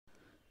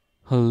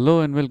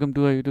Hello and welcome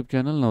to our YouTube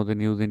channel. Now the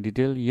news in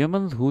detail.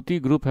 Yemen's Houthi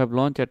group have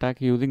launched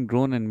attack using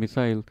drone and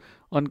missiles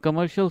on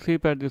commercial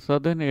ship at the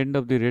southern end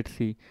of the Red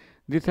Sea.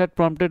 This had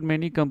prompted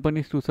many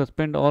companies to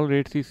suspend all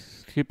Red Sea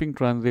shipping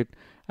transit.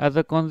 As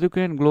a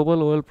consequence,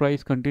 global oil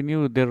price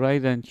continued their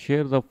rise and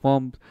shares of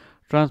firms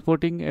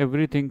transporting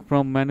everything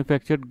from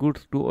manufactured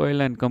goods to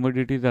oil and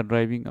commodities are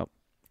driving up.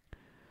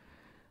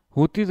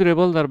 Houthis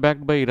rebels are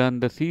backed by Iran.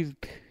 They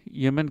seized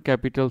Yemen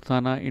capital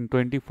Sana'a in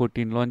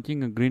 2014,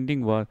 launching a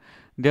grinding war.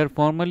 They are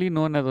formally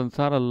known as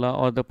Ansar Allah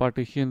or the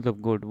Partitions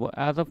of God.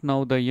 As of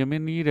now, the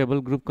Yemeni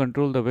rebel group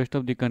control the west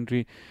of the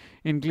country,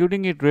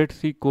 including its Red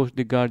Sea coast,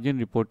 the Guardian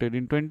reported.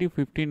 In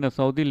 2015, a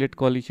Saudi-led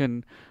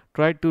coalition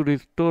tried to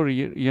restore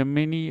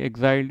Yemeni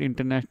exiled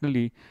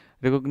internationally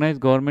recognized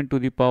government to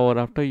the power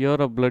after a year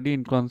of bloody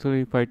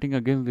inconsolable fighting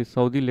against the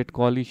Saudi-led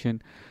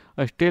coalition.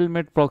 A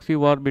stalemate proxy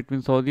war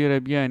between Saudi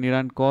Arabia and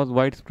Iran caused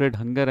widespread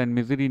hunger and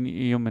misery in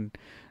Yemen.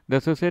 The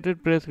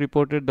Associated Press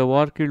reported the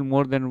war killed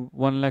more than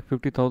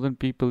 150,000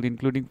 people,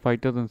 including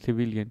fighters and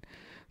civilians.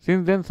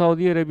 Since then,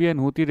 Saudi Arabia and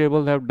Houthi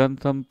rebels have done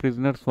some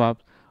prisoner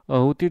swaps. A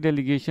Houthi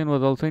delegation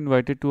was also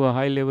invited to a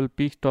high-level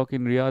peace talk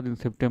in Riyadh in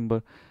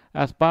September.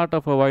 As part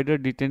of a wider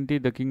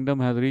detente the kingdom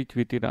has reached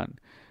with Iran.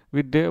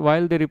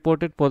 While they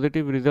reported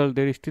positive results,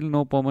 there is still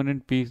no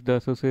permanent peace, the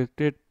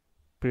Associated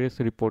Press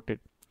reported.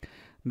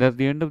 That's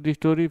the end of the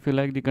story. If you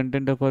like the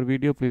content of our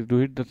video, please do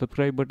hit the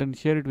subscribe button,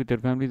 share it with your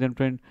families and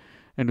friends,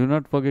 and do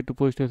not forget to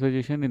post your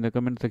suggestion in the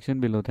comment section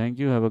below. Thank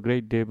you. Have a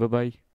great day. Bye bye.